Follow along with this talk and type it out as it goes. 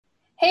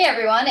Hey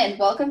everyone, and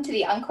welcome to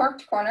the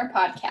Uncorked Corner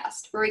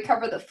podcast, where we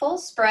cover the full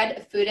spread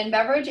of food and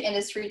beverage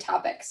industry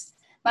topics.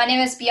 My name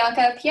is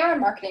Bianca, PR and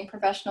marketing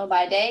professional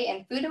by day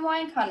and food and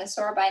wine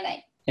connoisseur by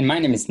night. And my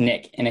name is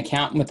Nick, an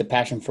accountant with a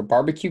passion for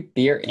barbecue,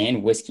 beer,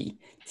 and whiskey.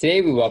 Today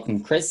we welcome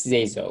Chris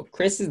Zazo.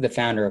 Chris is the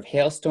founder of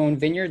Hailstone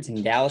Vineyards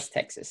in Dallas,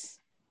 Texas.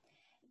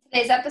 In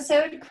today's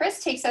episode,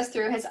 Chris takes us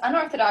through his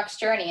unorthodox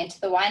journey into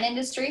the wine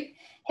industry,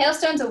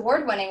 Hailstone's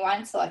award-winning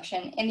wine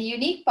selection, and the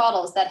unique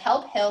bottles that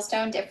help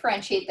Hailstone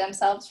differentiate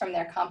themselves from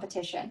their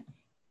competition.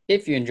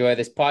 If you enjoy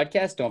this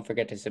podcast, don't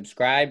forget to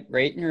subscribe,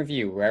 rate, and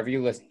review wherever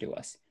you listen to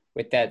us.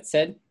 With that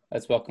said,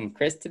 let's welcome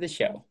Chris to the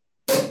show.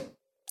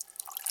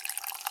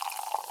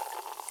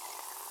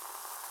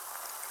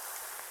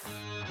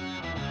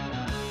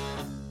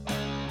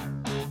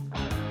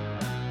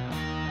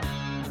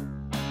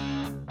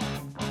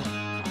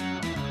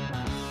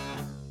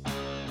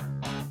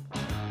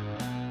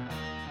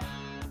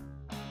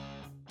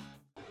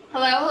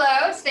 Hello.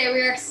 Today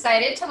we are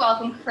excited to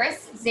welcome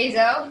Chris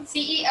Zazo,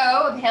 CEO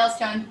of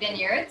Hailstone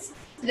Vineyards,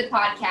 to the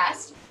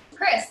podcast.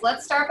 Chris,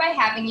 let's start by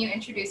having you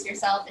introduce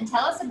yourself and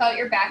tell us about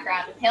your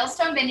background with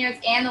Hailstone Vineyards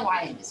and the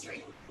wine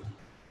industry.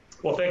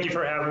 Well, thank you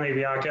for having me,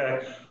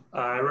 Bianca.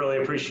 I really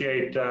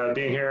appreciate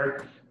being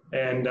here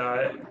and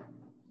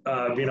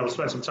being able to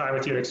spend some time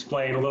with you and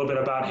explain a little bit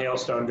about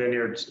Hailstone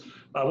Vineyards.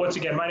 Once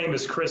again, my name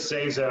is Chris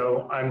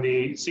Zazo. I'm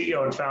the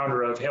CEO and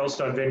founder of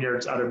Hailstone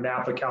Vineyards out of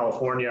Napa,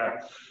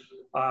 California.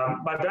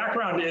 My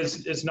background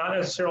is not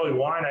necessarily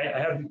wine.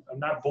 I'm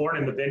not born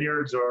in the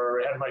vineyards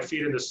or had my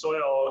feet in the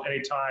soil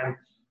anytime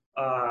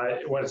when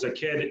I was a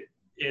kid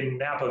in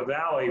Napa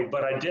Valley,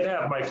 but I did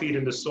have my feet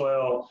in the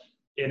soil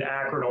in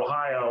Akron,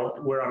 Ohio,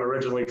 where I'm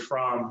originally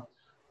from.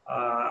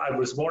 I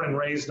was born and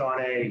raised on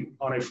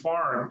a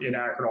farm in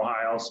Akron,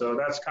 Ohio, so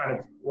that's kind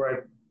of where I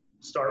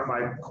start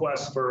my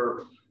quest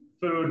for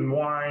food and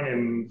wine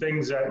and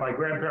things that my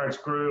grandparents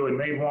grew and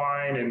made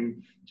wine,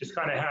 and just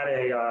kind of had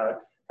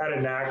a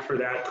knack for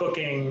that,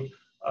 cooking,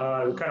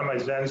 kind of my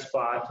Zen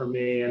spot for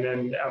me. And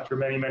then after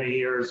many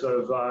years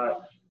of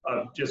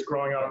just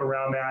growing up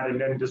around that and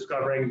then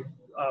discovering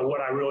what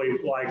I really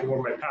liked and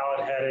where my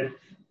palate headed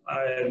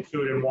in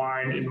food and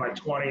wine in my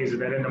 20s and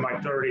then into my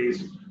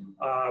 30s,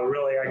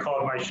 really I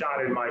called my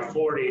shot in my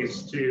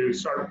 40s to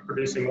start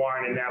producing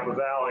wine in Napa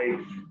Valley,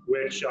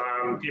 which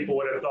people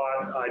would have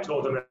thought I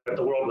told them that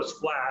the world was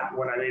flat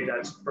when I made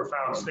that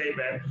profound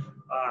statement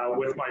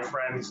with my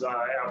friends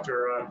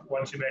after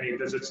one too many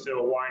visits to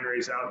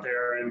wineries out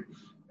there, and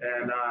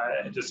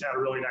just had a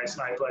really nice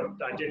night.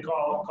 But I did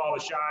call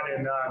the shot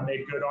and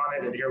made good on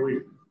it, and here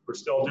we're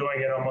still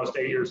doing it almost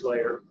 8 years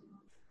later.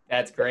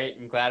 That's great.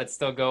 I'm glad it's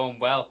still going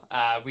well.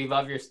 We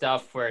love your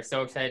stuff. We're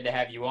so excited to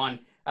have you on.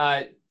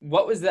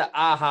 What was the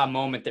aha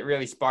moment that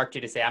really sparked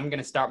you to say, I'm going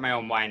to start my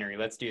own winery?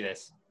 Let's do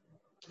this.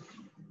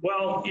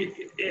 Well,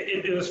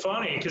 it was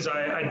funny because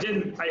I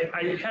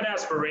had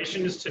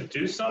aspirations to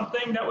do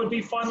something that would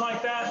be fun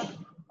like that.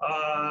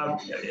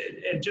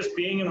 And just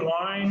being in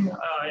wine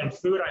and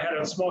food, I had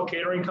a small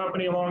catering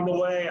company along the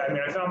way. I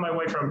mean, I found my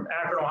way from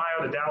Akron,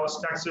 Ohio to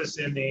Dallas, Texas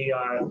in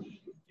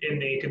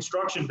the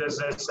construction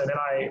business. And then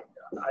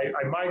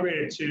I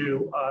migrated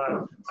to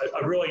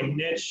a really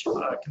niche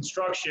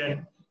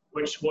construction,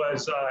 which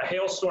was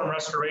hailstorm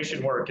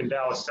restoration work in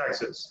Dallas,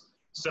 Texas.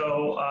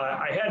 So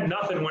I had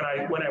nothing when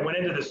I went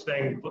into this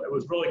thing. It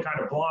was really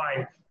kind of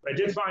blind. But I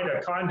did find a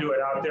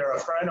conduit out there, a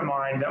friend of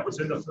mine that was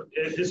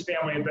his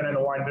family had been in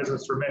the wine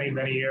business for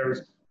many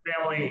years,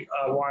 family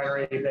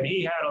winery. Then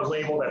he had a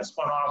label that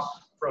spun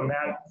off from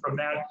that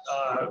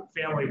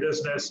family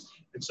business.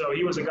 And so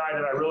he was a guy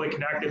that I really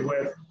connected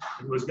with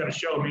and was going to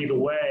show me the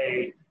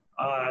way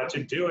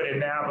to do it in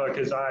Napa,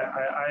 because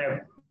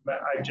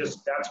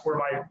that's where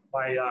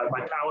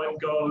my palate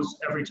goes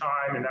every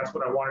time, and that's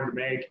what I wanted to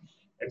make.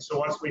 And so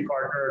once we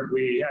partnered,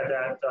 we had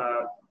that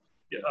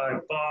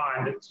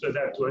bond, so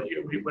that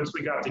once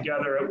we got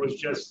together, it was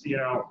just,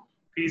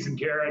 peas and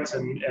carrots,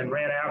 and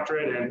ran after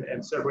it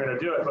and said we're going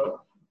to do it. But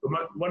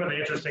one of the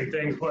interesting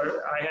things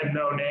where I had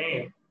no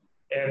name.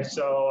 And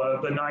so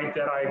the night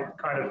that I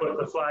kind of put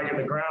the flag in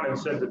the ground and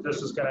said that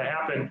this is going to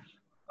happen,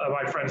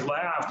 my friends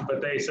laughed,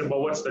 but they said, well,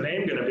 what's the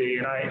name going to be?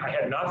 And I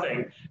had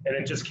nothing. And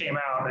it just came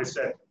out, and they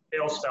said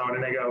Hailstone.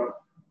 And they go,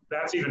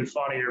 that's even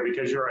funnier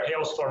because you're a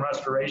hailstorm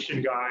restoration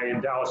guy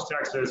in Dallas,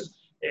 Texas,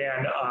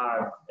 and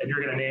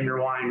you're going to name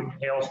your wine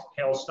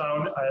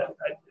Hailstone.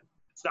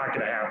 It's not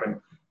going to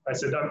happen. I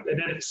said, and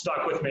then it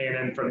stuck with me, and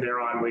then from there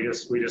on, we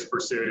just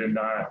pursued, and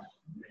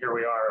here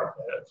we are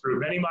through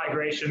many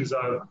migrations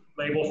of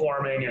label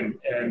forming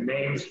and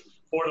names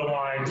for the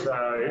wines.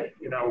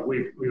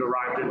 We've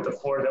arrived at the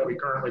 4 that we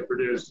currently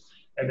produce,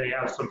 and they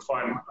have some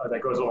fun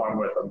that goes along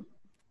with them.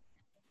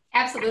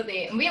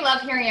 Absolutely. And we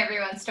love hearing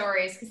everyone's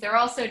stories because they're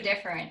all so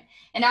different.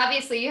 And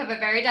obviously you have a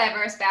very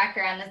diverse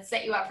background that's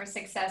set you up for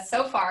success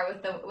so far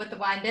with the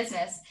wine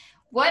business.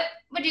 What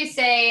would you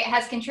say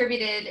has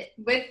contributed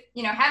with,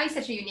 having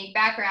such a unique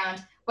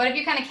background? What have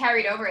you kind of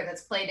carried over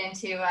that's played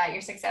into your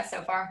success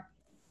so far?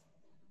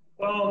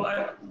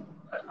 Well,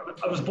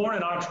 I was born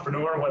an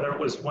entrepreneur, whether it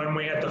was when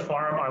we had the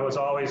farm, I was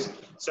always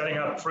setting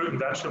up fruit and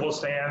vegetable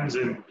stands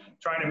and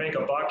trying to make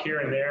a buck here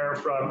and there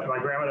and my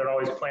grandmother would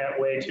always plant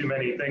way too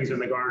many things in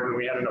the garden.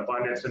 We had an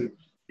abundance, and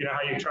you know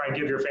how you try and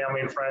give your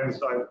family and friends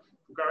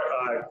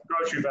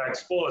grocery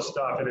bags full of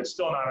stuff, and it's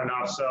still not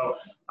enough. So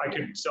I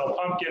could sell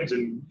pumpkins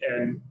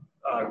and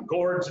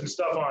gourds and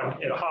stuff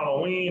on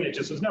Halloween. It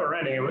just was never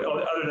ending,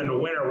 other than the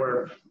winter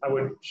where I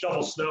would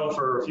shovel snow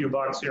for a few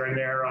bucks here and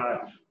there,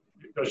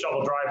 go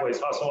shovel driveways,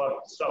 hustle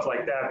up, stuff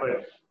like that.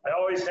 But I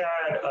always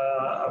had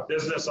a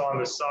business on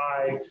the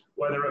side,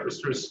 whether it was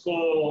through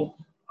school,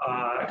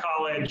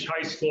 college,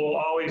 high school,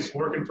 always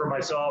working for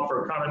myself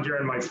or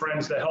commandeering my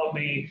friends to help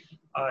me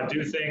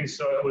do things.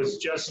 So it was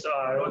just,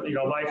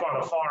 life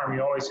on a farm.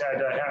 You always had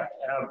to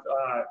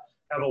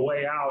have a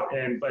way out,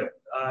 and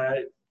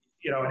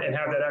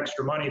have that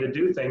extra money to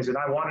do things. And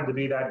I wanted to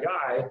be that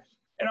guy.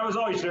 And I was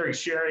always very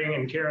sharing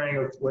and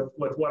caring with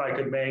what I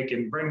could make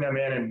and bring them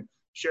in and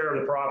share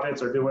the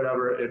profits or do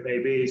whatever it may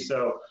be.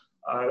 So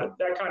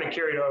that kind of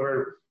carried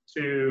over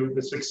to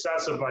the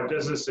success of my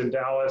business in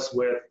Dallas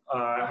with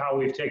how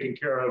we've taken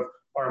care of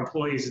our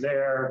employees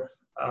there.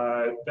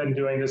 Been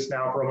doing this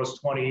now for almost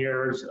 20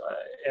 years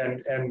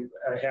and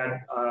I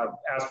had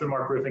Aspen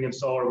Mark Roofing and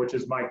Solar, which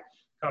is my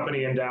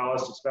company in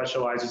Dallas that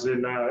specializes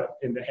in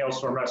the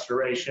hailstorm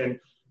restoration.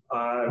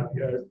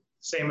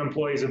 Same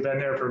employees have been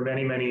there for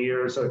many, many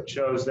years. So it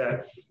shows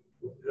that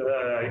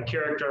the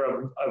character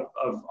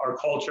of our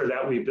culture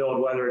that we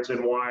build, whether it's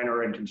in wine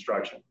or in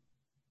construction.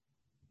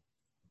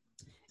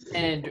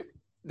 And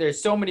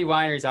there's so many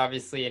wineries,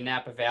 obviously, in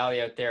Napa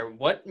Valley out there.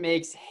 What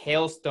makes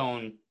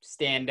Hailstone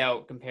stand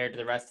out compared to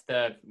the rest of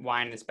the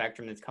wine in the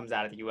spectrum that comes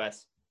out of the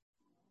U.S.?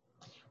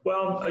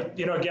 Well,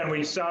 again,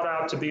 we sought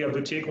out to be a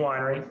boutique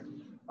winery.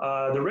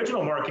 The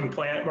original marketing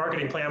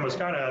plan was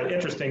kind of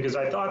interesting because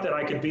I thought that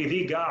I could be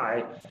the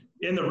guy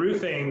in the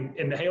roofing,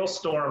 in the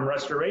hailstorm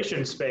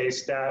restoration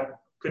space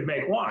that could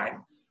make wine.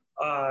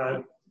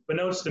 But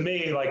notes to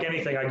me, like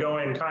anything, I go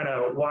in kind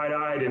of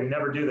wide-eyed and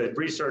never do the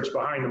research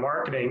behind the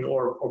marketing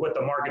or what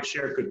the market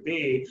share could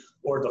be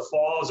or the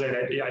falls in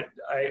it.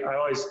 I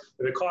always,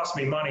 if it costs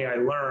me money, I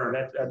learn.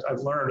 I've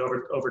learned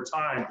over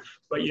time.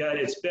 But yet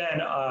it's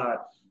been,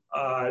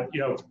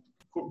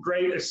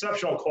 great,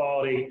 exceptional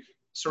quality.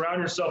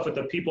 Surround yourself with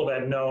the people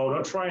that know.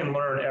 Don't try and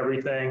learn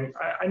everything.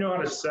 I know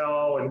how to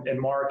sell and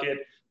market,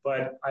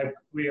 but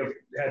we have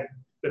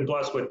been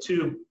blessed with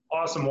two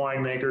awesome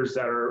winemakers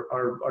that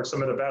are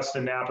some of the best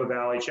in Napa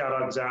Valley. Shout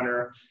out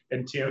Zenner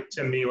and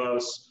Tim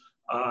Milos.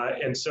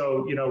 And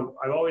so,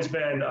 I've always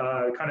been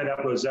kind of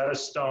that Rosetta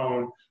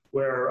Stone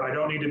where I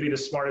don't need to be the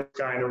smartest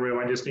guy in the room.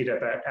 I just need to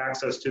have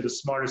access to the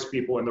smartest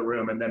people in the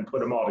room and then put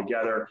them all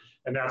together.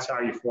 And that's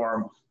how you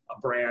form a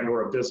brand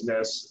or a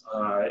business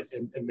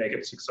and make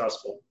it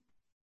successful.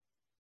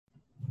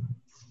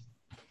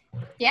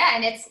 Yeah,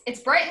 and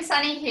it's bright and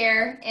sunny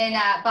here in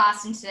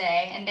Boston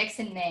today and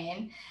Nixon,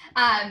 Maine.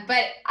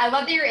 But I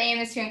love that your aim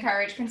is to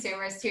encourage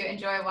consumers to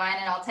enjoy wine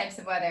in all types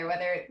of weather,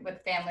 whether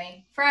with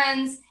family,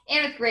 friends,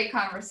 and with great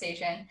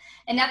conversation.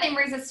 And nothing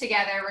brings us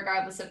together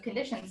regardless of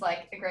conditions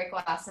like a great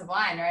glass of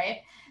wine,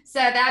 right? So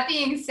that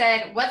being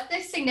said, what's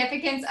the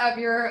significance of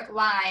your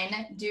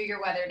line, Do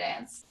Your Weather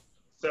Dance?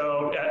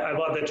 So I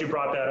love that you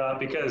brought that up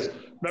because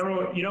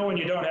remember, when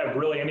you don't have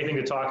really anything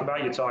to talk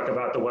about, you talk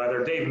about the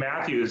weather. Dave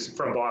Matthews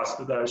from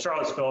Boston,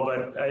 Charlottesville,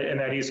 but in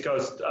that East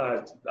Coast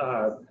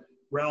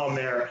realm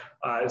there,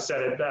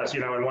 said it best,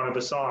 in one of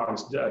the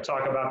songs,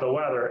 talk about the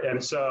weather.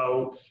 And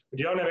so if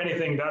you don't have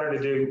anything better to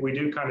do, we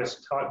do kind of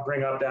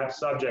bring up that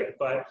subject.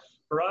 But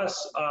for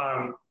us,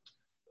 our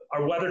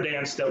weather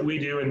dance that we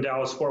do in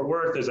Dallas-Fort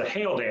Worth is a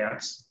hail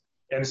dance.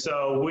 And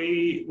so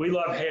we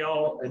love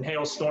hail and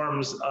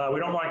hailstorms. We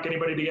don't want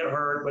anybody to get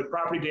hurt, but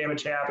property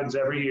damage happens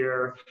every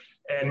year,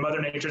 and Mother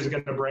Nature is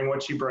going to bring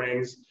what she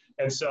brings.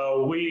 And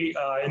so we,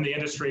 in the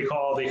industry,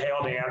 call the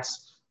hail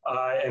dance.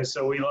 And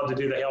so we love to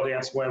do the hail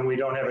dance when we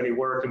don't have any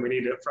work and we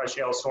need a fresh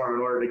hailstorm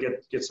in order to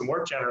get some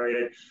work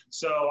generated.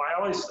 So I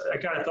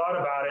kind of thought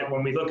about it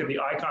when we look at the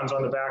icons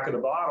on the back of the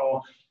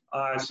bottle.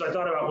 So I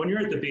thought about when you're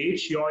at the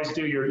beach, you always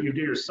do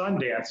your sun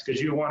dance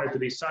because you want it to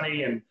be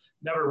sunny and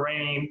never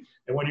rain.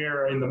 And when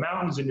you're in the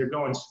mountains and you're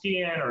going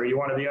skiing or you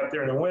want to be up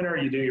there in the winter,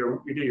 you do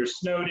your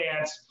snow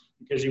dance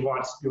because you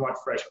want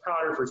fresh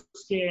powder for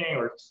skiing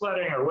or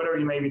sledding or whatever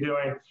you may be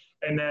doing.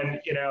 And then,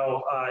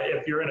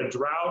 if you're in a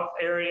drought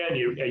area,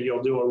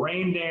 you'll do a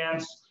rain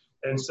dance.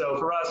 And so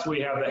for us, we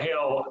have the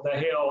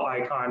hail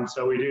icon.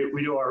 So we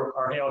do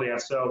our hail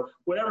dance. So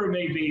whatever it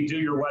may be, do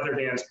your weather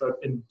dance,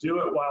 and do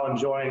it while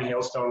enjoying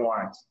Hailstone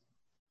wines.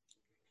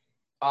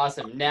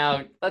 Awesome.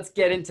 Now let's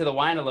get into the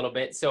wine a little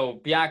bit. So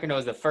Bianca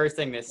knows the first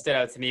thing that stood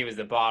out to me was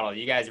the bottle.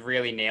 You guys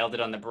really nailed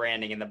it on the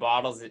branding, and the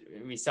bottles,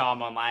 we saw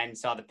them online,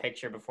 saw the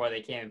picture before they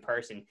came in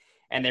person,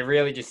 and they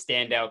really just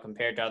stand out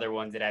compared to other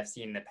ones that I've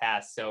seen in the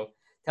past. So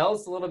tell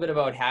us a little bit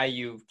about how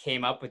you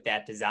came up with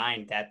that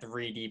design, that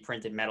 3D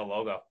printed metal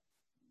logo.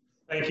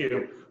 Thank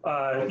you.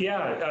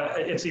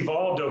 It's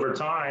evolved over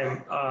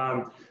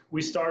time.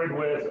 We started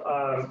with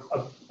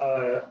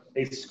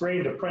a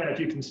screen to print. If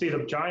you can see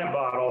the giant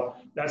bottle,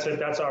 that's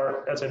an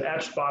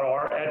etched bottle.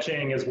 Our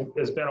etching has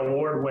been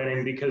award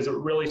winning because it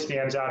really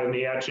stands out in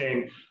the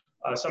etching.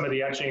 Some of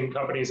the etching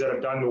companies that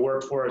have done the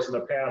work for us in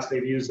the past,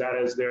 they've used that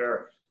as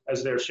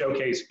their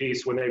showcase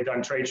piece when they've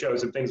done trade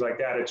shows and things like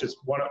that. It's just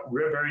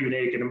very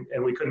unique,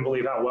 and we couldn't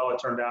believe how well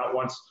it turned out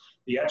once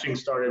the etching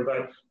started.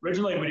 But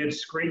originally we did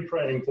screen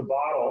printing to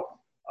bottle,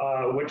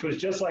 which was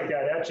just like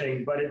that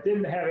etching, but it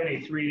didn't have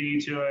any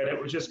 3D to it.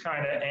 It was just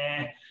kind of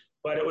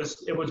but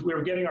we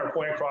were getting our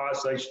point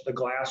across, like the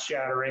glass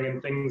shattering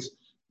and things.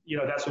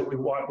 That's what we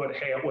want with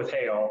hail.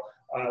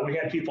 We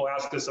had people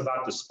ask us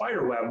about the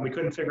spider web, and we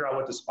couldn't figure out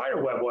what the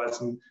spider web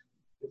was, and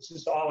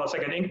it's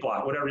like an ink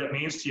blot, whatever it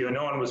means to you, and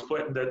no one was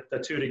putting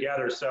the two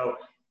together. So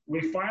we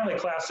finally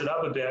classed it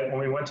up a bit when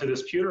we went to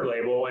this pewter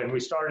label, and we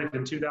started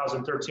in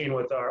 2013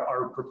 with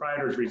our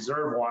proprietor's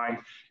reserve wine,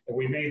 and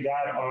we made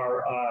that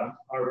our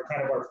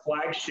kind of our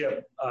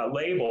flagship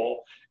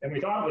label. And we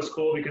thought it was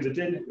cool because it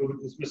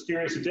was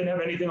mysterious. It didn't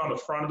have anything on the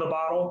front of the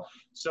bottle.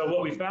 So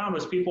what we found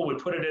was people would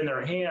put it in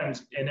their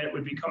hands, and it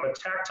would become a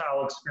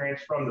tactile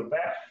experience from the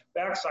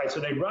backside. So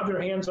they rub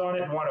their hands on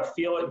it and want to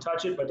feel it and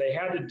touch it, but they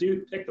had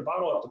to pick the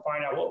bottle up to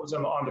find out what was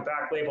on the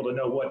back label to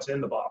know what's in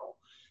the bottle.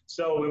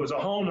 So it was a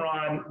home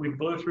run. We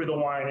blew through the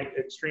wine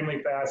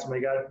extremely fast, and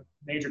we got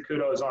major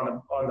kudos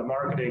on the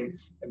marketing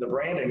and the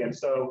branding. And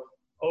so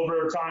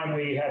over time,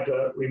 we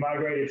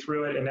migrated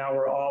through it, and now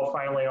we're all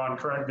finally on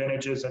current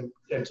vintages and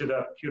into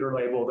the pewter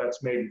label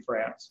that's made in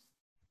France.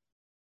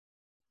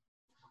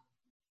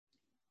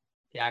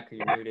 Yeah,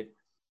 you're muted.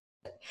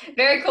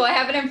 Very cool. I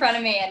have it in front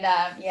of me, and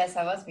yes,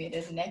 I was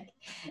muted, Nick.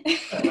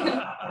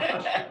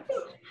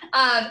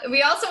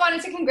 We also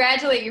wanted to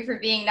congratulate you for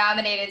being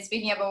nominated,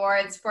 speaking of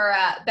awards, for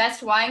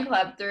Best Wine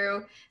Club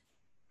through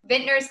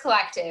Vineyards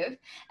Collective,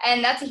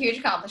 and that's a huge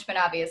accomplishment,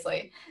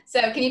 obviously.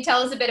 So can you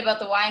tell us a bit about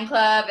the wine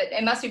club?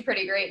 It must be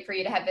pretty great for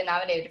you to have been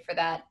nominated for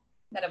that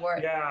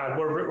award. Yeah,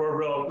 we're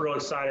real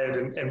excited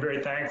and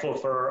very thankful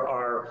for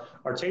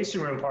our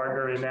tasting room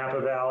partner in Napa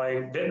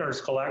Valley,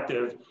 Vineyards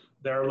Collective.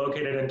 They're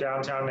located in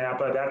downtown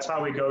Napa. That's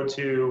how we go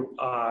to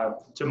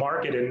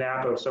market in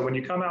Napa. So when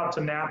you come out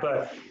to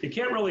Napa, you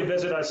can't really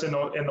visit us in the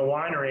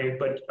winery,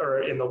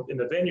 or in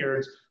the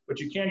vineyards, but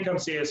you can come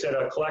see us at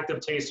a collective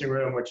tasting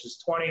room, which is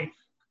 20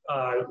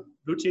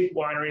 boutique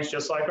wineries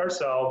just like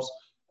ourselves.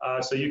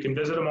 So you can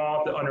visit them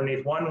all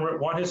underneath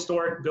one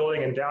historic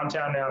building in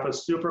downtown Napa.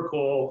 Super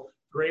cool,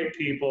 great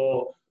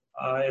people,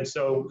 and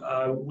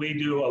so we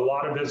do a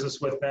lot of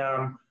business with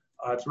them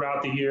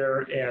throughout the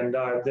year, and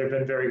they've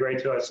been very great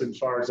to us as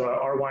far as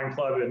our wine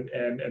club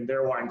and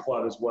their wine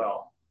club as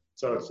well.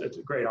 So it's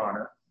a great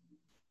honor.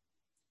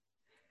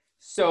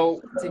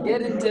 So to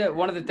get into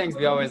one of the things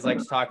we always like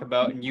to talk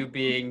about, and you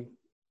being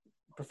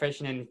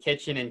proficient in the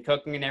kitchen and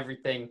cooking and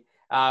everything,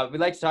 we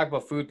like to talk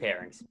about food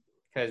pairings,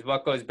 because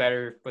what goes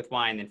better with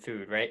wine than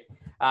food, right?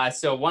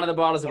 So one of the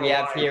bottles that we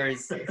have here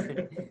is,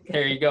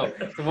 there you go.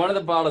 So one of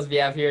the bottles we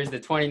have here is the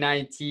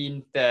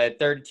 2019, the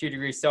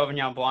 32-degree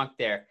Sauvignon Blanc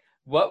there.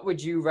 What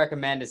would you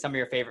recommend as some of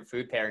your favorite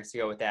food pairings to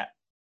go with that?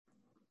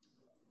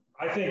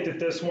 I think that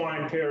this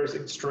wine pairs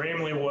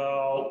extremely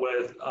well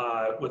with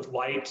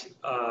light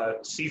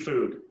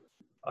seafood.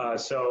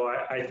 So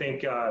I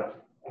think,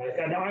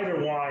 and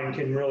either wine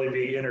can really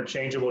be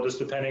interchangeable just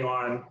depending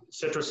on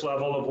citrus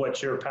level of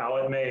what your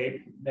palate may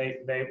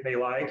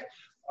like.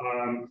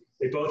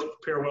 They both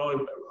pair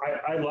well.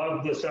 I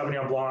love the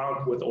Sauvignon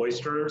Blanc with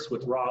oysters,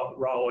 with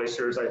raw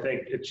oysters. I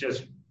think it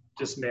just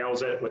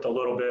nails it with a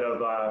little bit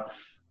of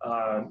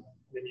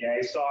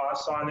Viognier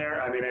sauce on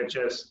there. I mean, it's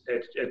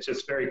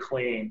just very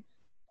clean.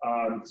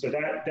 So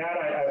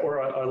that or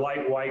a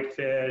light white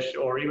fish,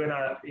 or even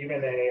a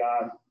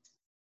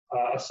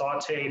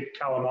sautéed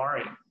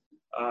calamari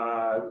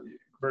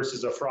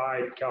versus a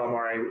fried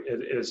calamari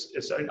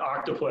is an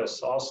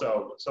octopus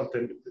also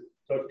something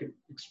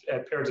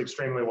that pairs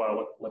extremely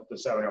well with the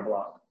Sauvignon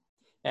Blanc.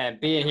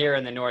 And being here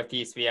in the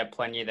Northeast, we have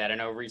plenty of that. I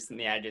know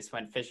recently I just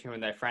went fishing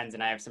with my friends,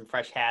 and I have some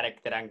fresh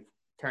haddock that I'm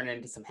turning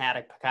into some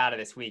haddock piccata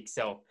this week.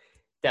 So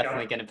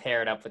definitely going to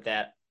pair it up with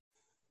that.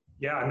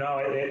 Yeah, no,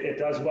 it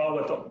does well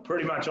with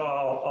pretty much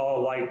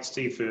all light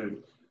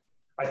seafood.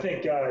 I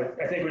think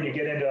when you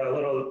get into a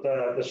little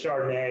the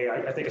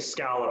Chardonnay, I think a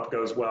scallop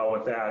goes well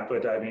with that.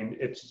 But I mean,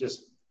 it's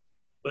just,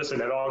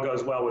 listen, it all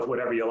goes well with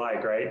whatever you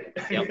like, right?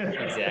 Yep,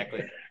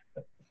 exactly.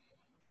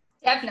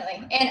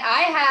 Definitely. And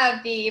I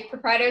have the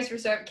Proprietor's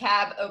Reserve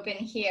Cab open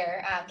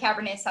here,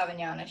 Cabernet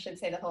Sauvignon, I should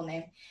say the whole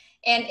name.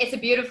 And it's a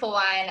beautiful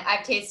wine.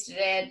 I've tasted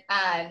it.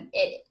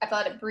 I've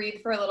let it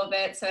breathe for a little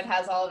bit, so it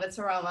has all of its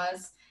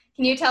aromas.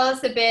 Can you tell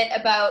us a bit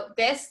about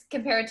this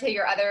compared to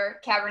your other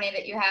Cabernet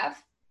that you have?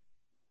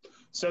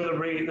 So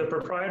the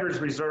Proprietor's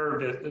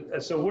Reserve,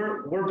 so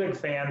we're big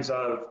fans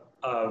of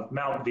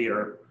Mount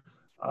Veeder.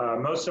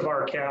 Most of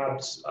our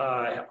cabs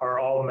are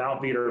all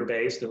Mount Veeder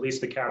based, at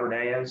least the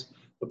Cabernet is.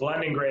 The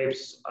blending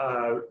grapes,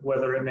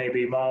 whether it may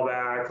be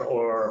Malbec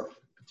or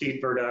Petit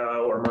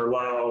Verdot or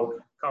Merlot,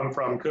 come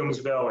from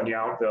Coombsville and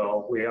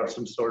Yountville. We have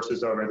some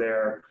sources over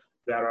there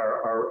that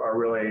are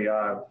really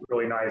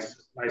really nice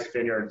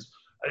vineyards.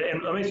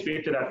 And let me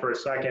speak to that for a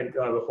second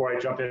before I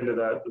jump into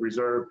the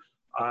reserve.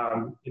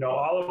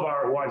 All of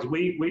our wines,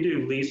 we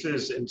do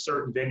leases in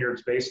certain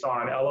vineyards based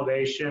on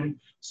elevation,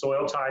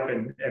 soil type,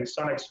 and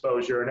sun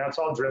exposure, and that's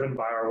all driven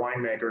by our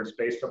winemakers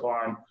based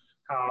upon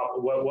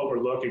what we're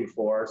looking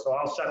for. So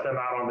I'll set them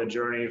out on the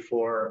journey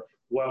for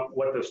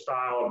what the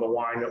style of the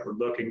wine that we're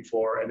looking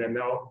for, and then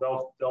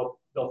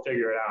they'll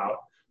figure it out.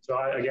 So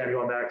again,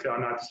 going back to,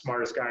 I'm not the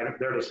smartest guy,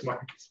 they're the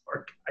smart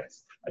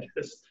guys.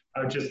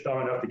 I'm just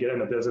dumb enough to get in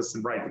the business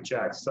and write the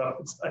checks. So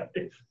it's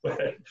like,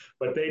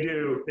 but they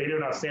do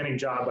an outstanding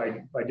job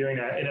by doing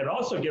that. And it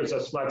also gives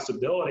us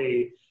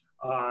flexibility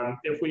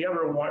if we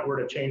ever were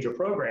to change a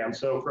program.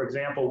 So for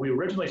example, we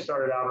originally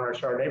started out on our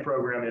Chardonnay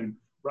program in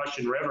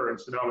Russian River in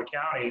Sonoma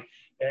County,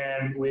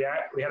 and we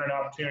had an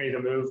opportunity to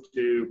move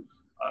to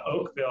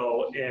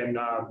Oakville in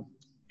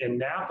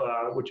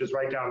Napa, which is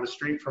right down the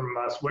street from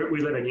us.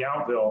 We live in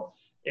Yountville.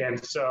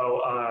 And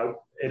so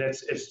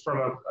it's from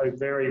a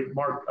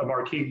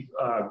marquee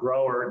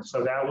grower. And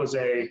so that was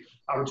a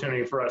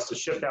opportunity for us to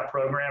shift that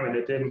program, and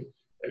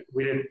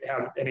we didn't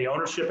have any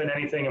ownership in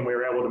anything, and we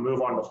were able to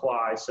move on the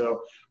fly.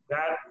 So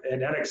that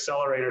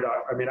accelerated,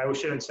 I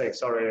shouldn't say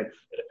accelerated,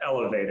 it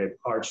elevated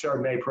our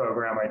Chardonnay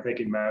program, I think,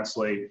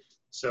 immensely.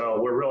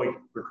 So we're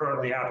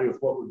currently happy with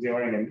what we're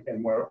doing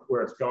and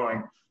where it's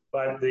going.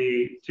 But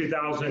the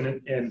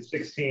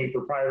 2016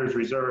 Proprietors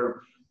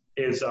Reserve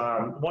is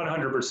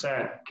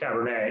 100%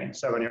 Cabernet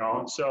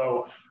Sauvignon.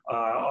 So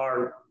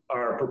our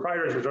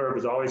Proprietors Reserve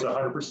is always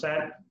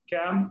 100%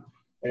 Cab.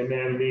 And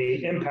then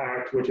the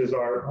Impact, which is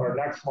our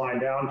next line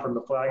down from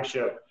the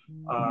flagship,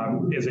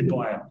 is a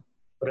blend.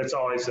 But it's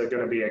always going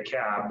to be a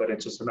Cab, but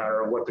it's just a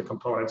matter of what the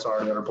components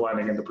are that are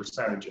blending in the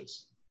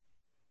percentages.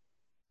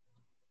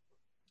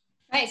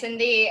 Nice. And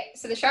the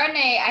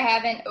Chardonnay I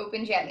haven't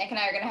opened yet. Nick and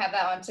I are going to have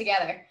that one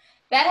together.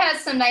 That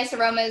has some nice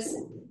aromas.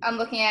 I'm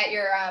looking at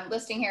your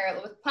listing here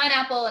with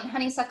pineapple and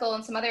honeysuckle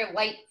and some other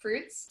light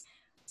fruits.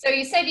 So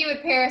you said you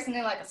would pair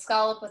something like a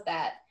scallop with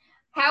that.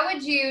 How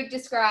would you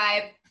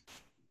describe,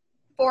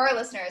 for our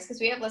listeners, because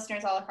we have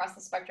listeners all across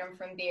the spectrum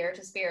from beer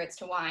to spirits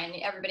to wine,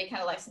 everybody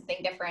kind of likes something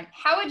different.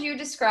 How would you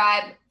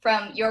describe,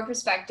 from your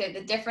perspective,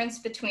 the difference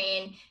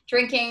between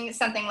drinking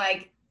something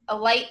like a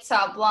light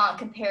Sauv Blanc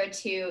compared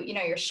to,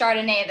 your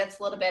Chardonnay that's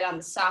a little bit on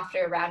the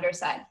softer, rounder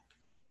side?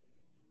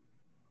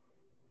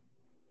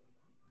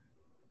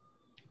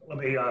 Let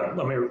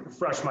me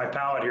refresh my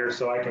palate here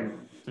so I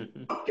can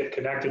get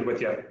connected with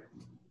you.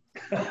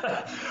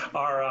 It's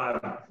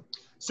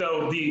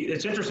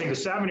interesting. The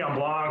Sauvignon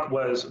Blanc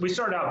we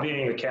started out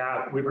being a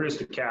Cab. We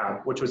produced a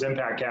Cab, which was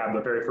Impact Cab,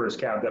 the very first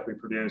Cab that we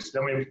produced.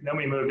 Then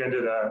we moved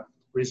into the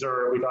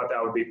Reserve. We thought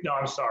that would be, no,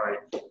 I'm sorry.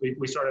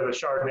 We started a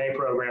Chardonnay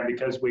program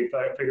because we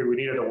figured we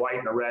needed a white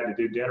and a red to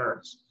do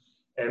dinners.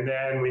 And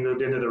then we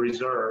moved into the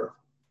Reserve,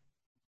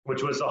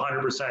 which was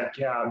 100%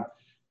 Cab.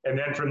 And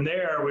then from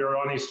there, we were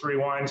on these three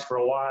wines for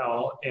a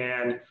while,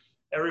 and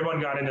everyone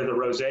got into the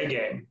rosé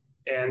game.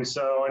 And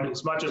so, and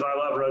as much as I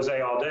love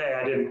rosé all day,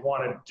 I didn't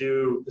want to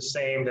do the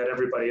same that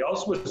everybody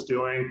else was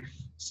doing.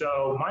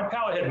 So my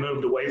palate had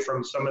moved away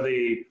from some of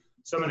the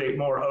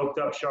more oaked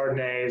up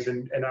Chardonnays,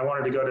 and I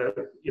wanted to go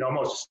to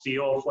almost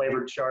steel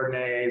flavored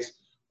Chardonnays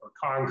or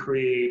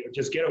concrete,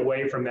 just get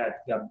away from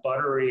that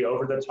buttery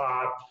over the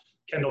top.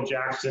 Kendall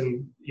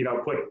Jackson,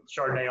 put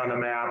Chardonnay on the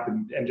map,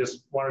 and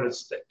just wanted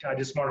to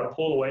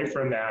pull away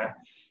from that.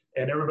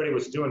 And everybody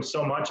was doing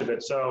so much of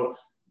it. So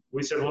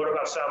we said, well, what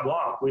about Sauv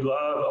Blanc? We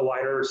love a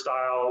lighter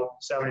style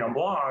Sauvignon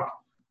Blanc,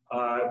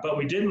 but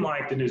we didn't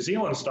like the New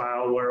Zealand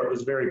style where it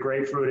was very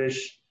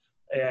grapefruitish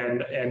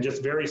and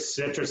just very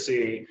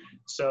citrusy.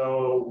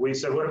 So we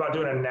said, what about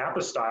doing a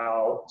Napa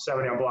style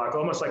Sauvignon Blanc,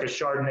 almost like a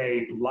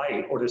Chardonnay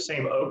light, or the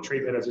same oak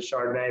treatment as a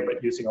Chardonnay,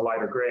 but using a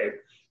lighter grape.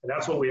 And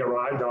that's what we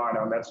arrived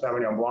on that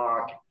Sauvignon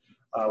Blanc,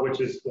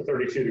 which is the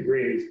 32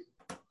 degrees.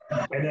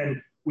 And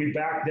then we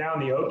backed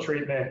down the oak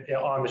treatment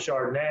on the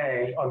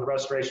Chardonnay, on the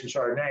Restoration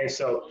Chardonnay.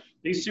 So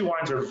these two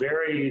wines are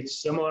very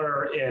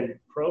similar in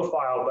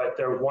profile, but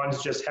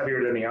one's just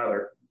heavier than the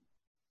other.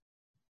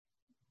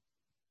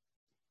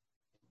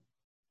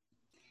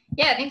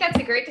 Yeah, I think that's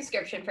a great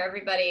description for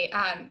everybody.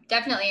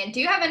 Definitely. And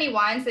do you have any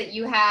wines that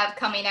you have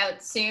coming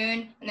out soon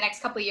in the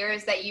next couple of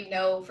years that you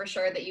know for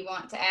sure that you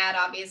want to add?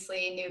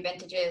 Obviously, new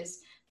vintages,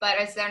 but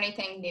is there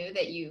anything new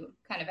that you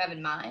kind of have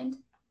in mind?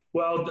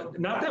 Well,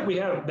 not that we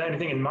have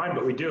anything in mind,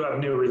 but we do have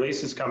new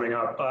releases coming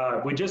up.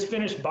 We just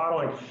finished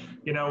bottling,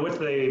 with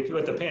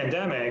the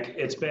pandemic,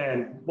 it's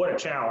been what a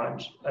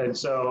challenge. And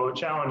so a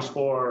challenge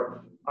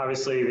for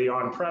obviously the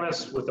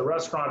on-premise with the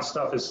restaurant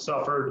stuff has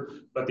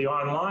suffered, but the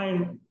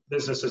online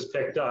business has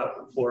picked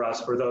up for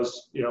us, for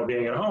those,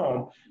 being at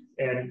home.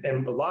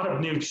 and a lot of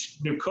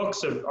new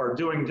cooks are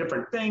doing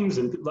different things.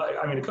 And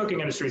I mean, the cooking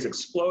industry is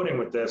exploding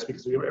with this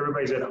because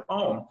everybody's at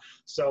home.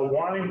 So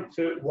wine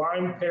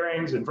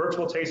pairings and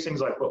virtual tastings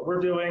like what we're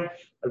doing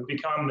have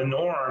become the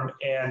norm.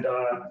 And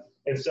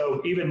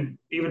so even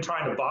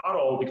trying to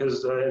bottle,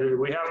 because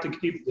we have to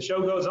keep the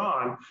show goes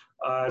on.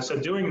 So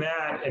doing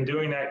that and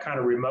doing that kind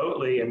of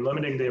remotely and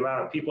limiting the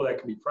amount of people that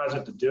can be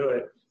present to do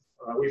it.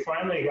 We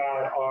finally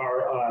got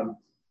our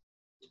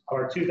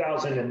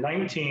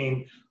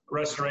 2019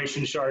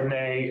 Restoration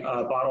Chardonnay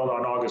bottled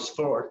on August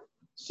 4th.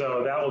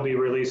 So that will be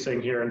releasing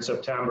here in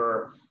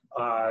September.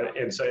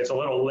 And so it's a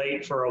little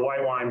late for a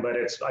white wine, but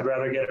I'd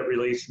rather get it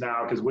released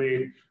now because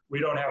we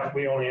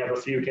only have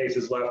a few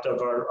cases left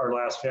of our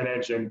last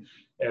vintage.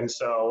 And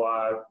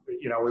so,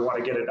 you know, we want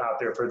to get it out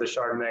there for the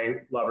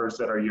Chardonnay lovers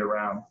that are year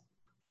round.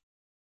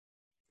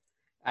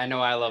 I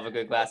know I love a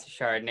good glass of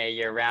Chardonnay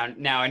year round.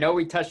 Now, I know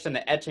we touched on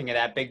the etching of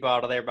that big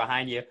bottle there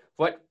behind you.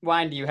 What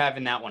wine do you have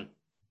in that one?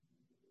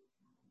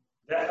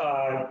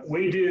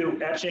 We do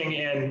etching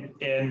in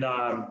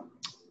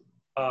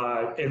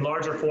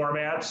larger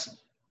formats.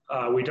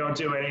 We don't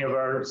do any of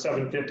our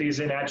 750s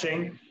in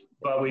etching,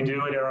 but we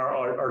do it in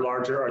our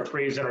larger, our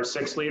 3s and our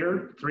 6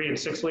 liter, 3 and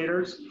 6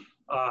 liters.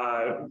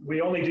 We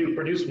only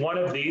produce one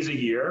of these a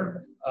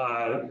year,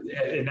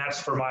 and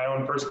that's for my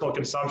own personal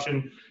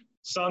consumption.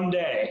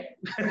 Someday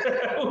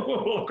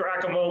we'll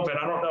crack them open.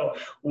 I don't know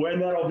when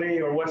that'll be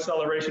or what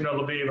celebration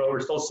it'll be, but we're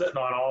still sitting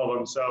on all of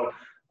them. So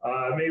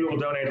maybe we'll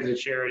donate it to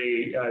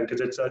charity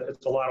because it's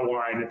a lot of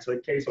wine. It's a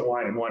case of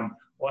wine in one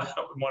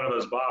of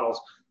those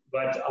bottles.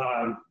 But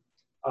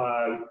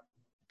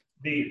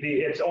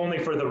it's only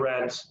for the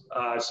reds.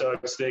 So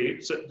it's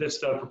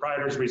the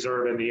proprietor's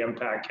reserve and the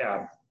impact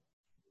cab.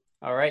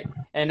 All right,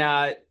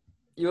 and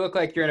you look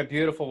like you're in a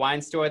beautiful wine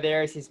store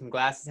there. I see some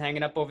glasses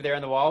hanging up over there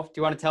on the wall. Do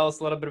you want to tell us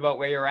a little bit about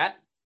where you're at?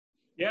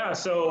 Yeah,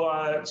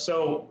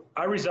 so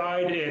I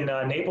reside in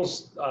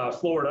Naples,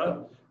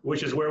 Florida,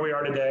 which is where we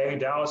are today,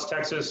 Dallas,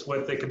 Texas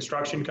with the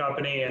construction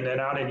company, and then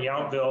out in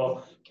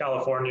Yountville,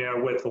 California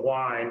with the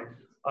wine.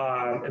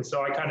 And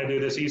so I kind of do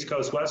this East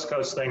Coast, West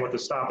Coast thing with a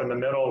stop in the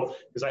middle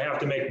because I have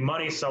to make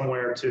money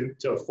somewhere to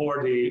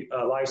afford the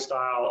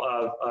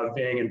lifestyle of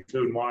being in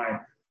food and wine.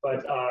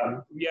 But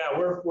yeah,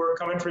 we're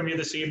coming from you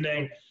this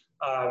evening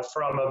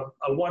from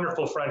a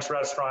wonderful French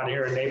restaurant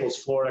here in Naples,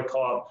 Florida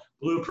called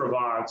Blue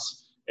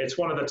Provence. It's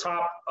one of the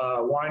top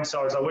wine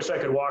cellars. I wish I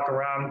could walk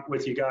around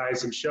with you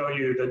guys and show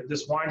you that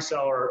this wine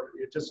cellar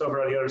just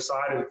over on the other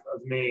side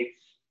of me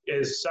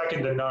is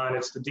second to none.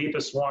 It's the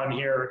deepest one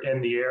here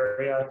in the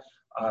area.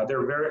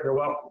 They're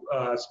well,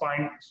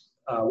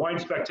 Wine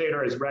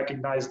Spectator has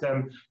recognized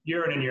them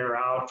year in and year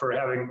out for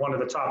having one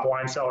of the top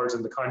wine cellars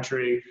in the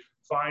country.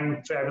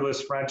 Fine,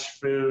 fabulous French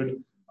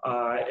food.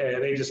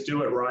 And they just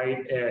do it right,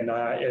 and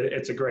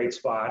it's a great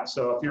spot.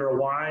 So if you're a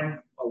wine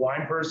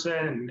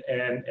person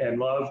and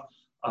love,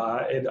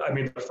 I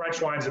mean, the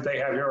French wines that they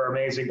have here are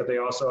amazing, but they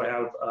also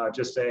have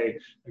just a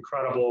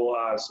incredible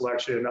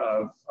selection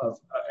of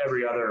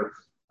every other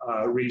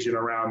region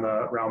around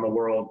the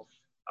world.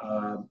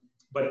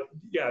 But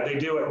yeah, they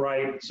do it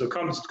right. So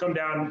come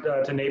down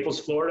to Naples,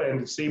 Florida,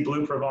 and see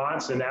Blue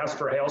Provence, and ask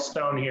for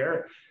Hailstone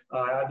here.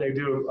 They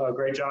do a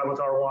great job with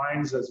our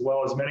wines, as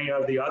well as many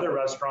of the other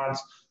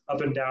restaurants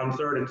up and down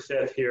 3rd and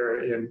 5th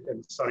here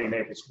in sunny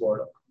Naples,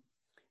 Florida.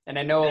 And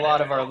I know a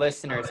lot of our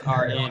listeners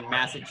are in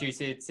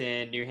Massachusetts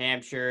and New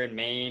Hampshire and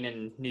Maine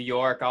and New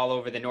York, all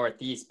over the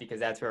Northeast,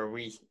 because that's where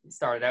we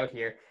started out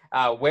here.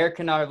 Where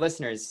can our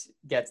listeners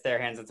get their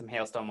hands on some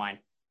Hailstone wine?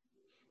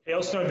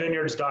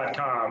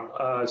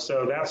 HailstoneVineyards.com.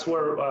 So that's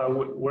where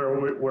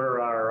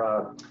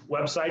our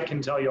website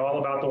can tell you all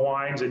about the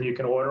wines, and you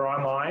can order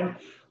online.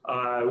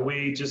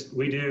 We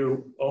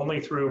do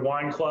only through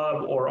Wine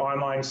Club or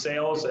online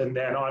sales, and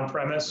then on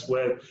premise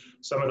with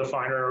some of the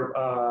finer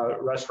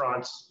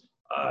restaurants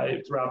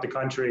throughout the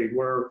country.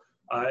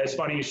 It's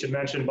funny you should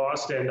mention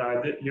Boston.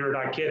 You're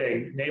not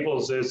kidding.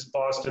 Naples is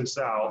Boston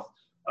South.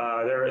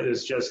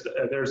 There's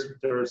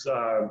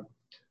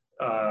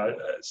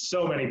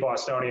so many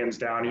Bostonians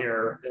down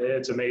here.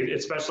 It's amazing,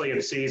 especially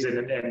in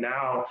season, and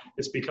now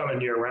it's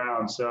becoming year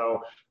round.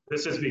 So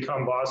this has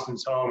become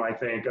Boston's home, I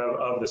think,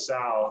 of the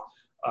South.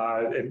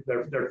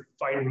 They're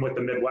fighting with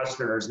the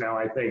Midwesterners now,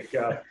 I think,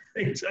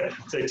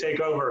 to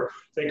take over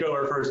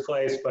first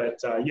place.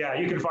 But yeah,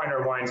 you can find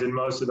our wines in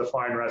most of the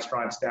fine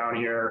restaurants down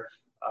here.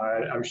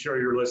 I'm sure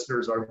your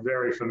listeners are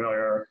very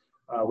familiar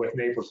with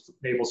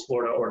Naples,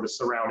 Florida, or the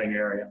surrounding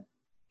area.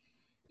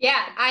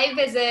 Yeah, I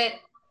visit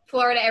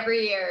Florida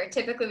every year.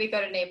 Typically, we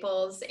go to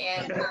Naples,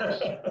 and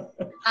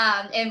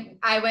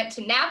I went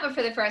to Napa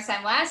for the first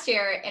time last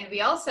year, and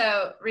we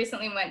also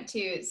recently went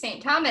to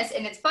St. Thomas.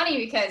 And it's funny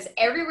because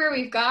everywhere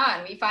we've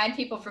gone, we find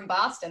people from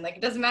Boston. Like,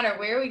 it doesn't matter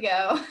where we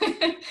go.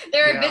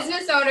 There are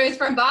business owners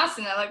from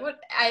Boston. I'm like,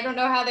 what? I don't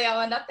know how they all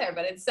end up there,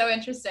 but it's so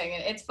interesting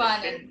and it's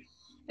fun, and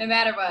no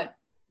matter what.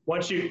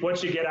 once you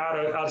get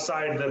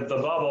outside the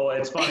bubble,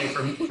 it's funny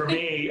for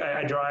me.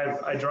 I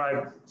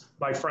drive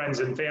my friends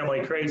and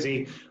family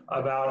crazy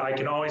about. I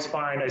can always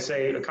find. I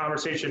say a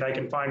conversation I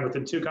can find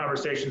within 2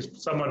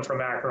 conversations someone from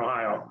Akron,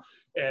 Ohio,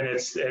 and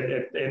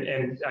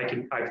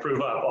I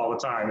prove up all the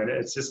time, and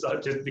it's just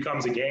it just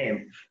becomes a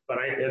game. But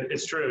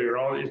it's true. You're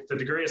only the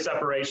degree of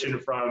separation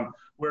from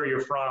where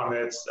you're from.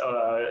 It's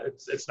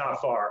not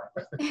far.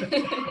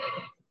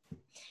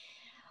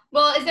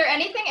 Well, is there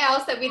anything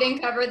else that we didn't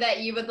cover that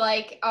you would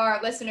like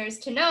our listeners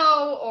to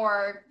know,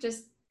 or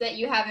just that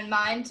you have in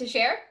mind to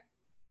share?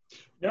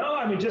 No,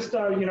 I mean, just,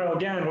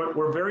 again,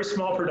 we're very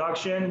small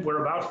production.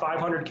 We're about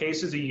 500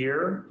 cases a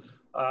year,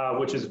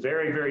 which is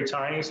very, very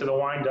tiny. So the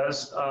wine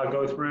does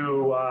go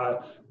through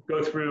our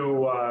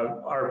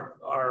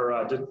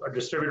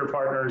distributor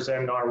partners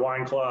and our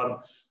wine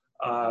club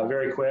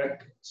very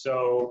quick.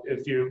 So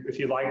if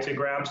you'd like to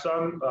grab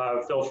some,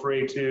 feel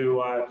free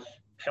to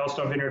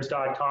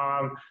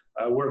hailstonevineyards.com.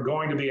 We're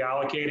going to be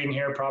allocating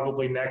here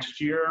probably next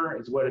year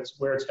is where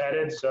it's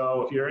headed.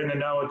 So if you're in the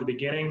know at the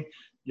beginning,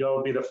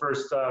 you'll be the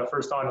first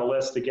on the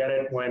list to get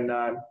it when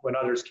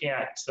others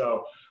can't.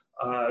 So,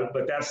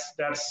 but that's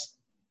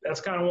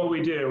kind of what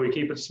we do. We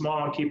keep it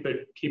small, keep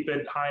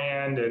it high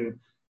end and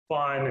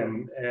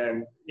fun,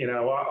 and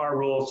our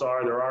rules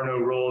are there are no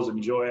rules.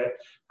 Enjoy it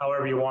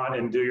however you want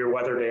and do your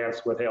weather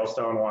dance with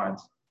Hailstone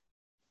wines.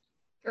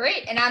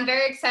 Great, and I'm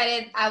very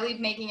excited. I'll be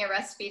making a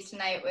recipe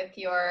tonight with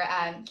your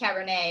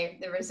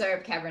Cabernet, the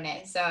Reserve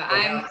Cabernet. So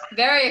I'm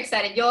very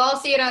excited. You'll all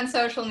see it on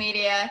social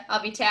media.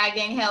 I'll be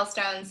tagging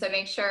Hailstone, so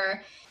make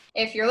sure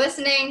if you're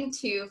listening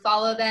to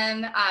follow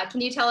them.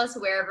 Can you tell us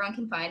where everyone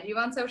can find you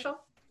on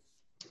social?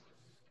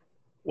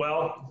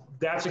 Well,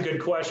 that's a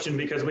good question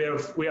because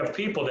we have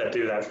people that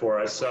do that for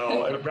us.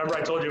 So remember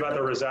I told you about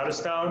the Rosetta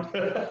Stone?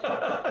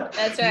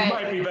 That's right. You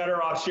might be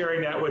better off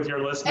sharing that with your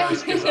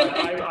listeners because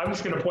I'm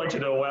just going to point you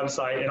to a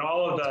website and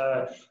all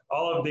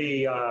of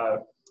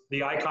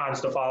the icons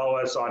to follow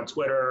us on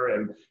Twitter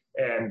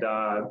and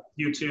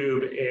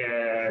YouTube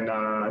and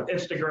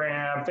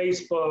Instagram,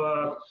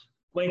 Facebook,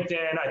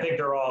 LinkedIn. I think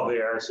they're all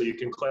there. So you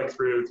can click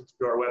through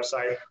to our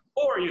website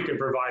or you can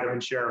provide them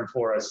and share them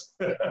for us.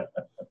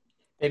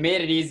 They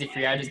made it easy for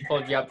you. I just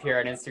pulled you up here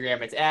on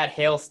Instagram. It's at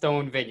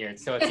Hailstone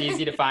Vineyards, so it's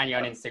easy to find you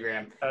on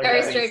Instagram.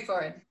 Very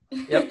straightforward.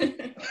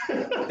 Yep.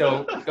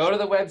 So go to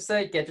the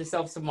website, get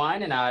yourself some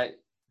wine, and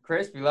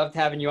Chris, we loved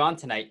having you on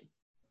tonight.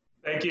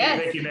 Thank you. Yes.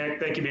 Thank you,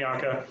 Nick. Thank you,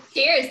 Bianca.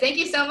 Cheers. Thank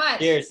you so much.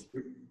 Cheers.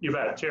 You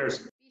bet. Cheers.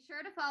 Be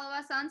sure to follow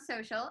us on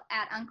social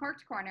at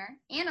Uncorked Corner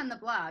and on the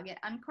blog at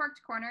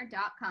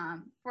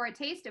uncorkedcorner.com for a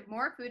taste of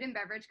more food and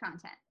beverage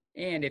content.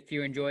 And if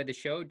you enjoyed the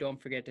show,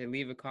 don't forget to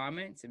leave a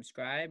comment,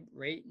 subscribe,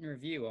 rate, and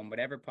review on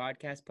whatever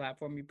podcast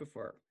platform you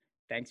prefer.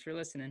 Thanks for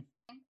listening.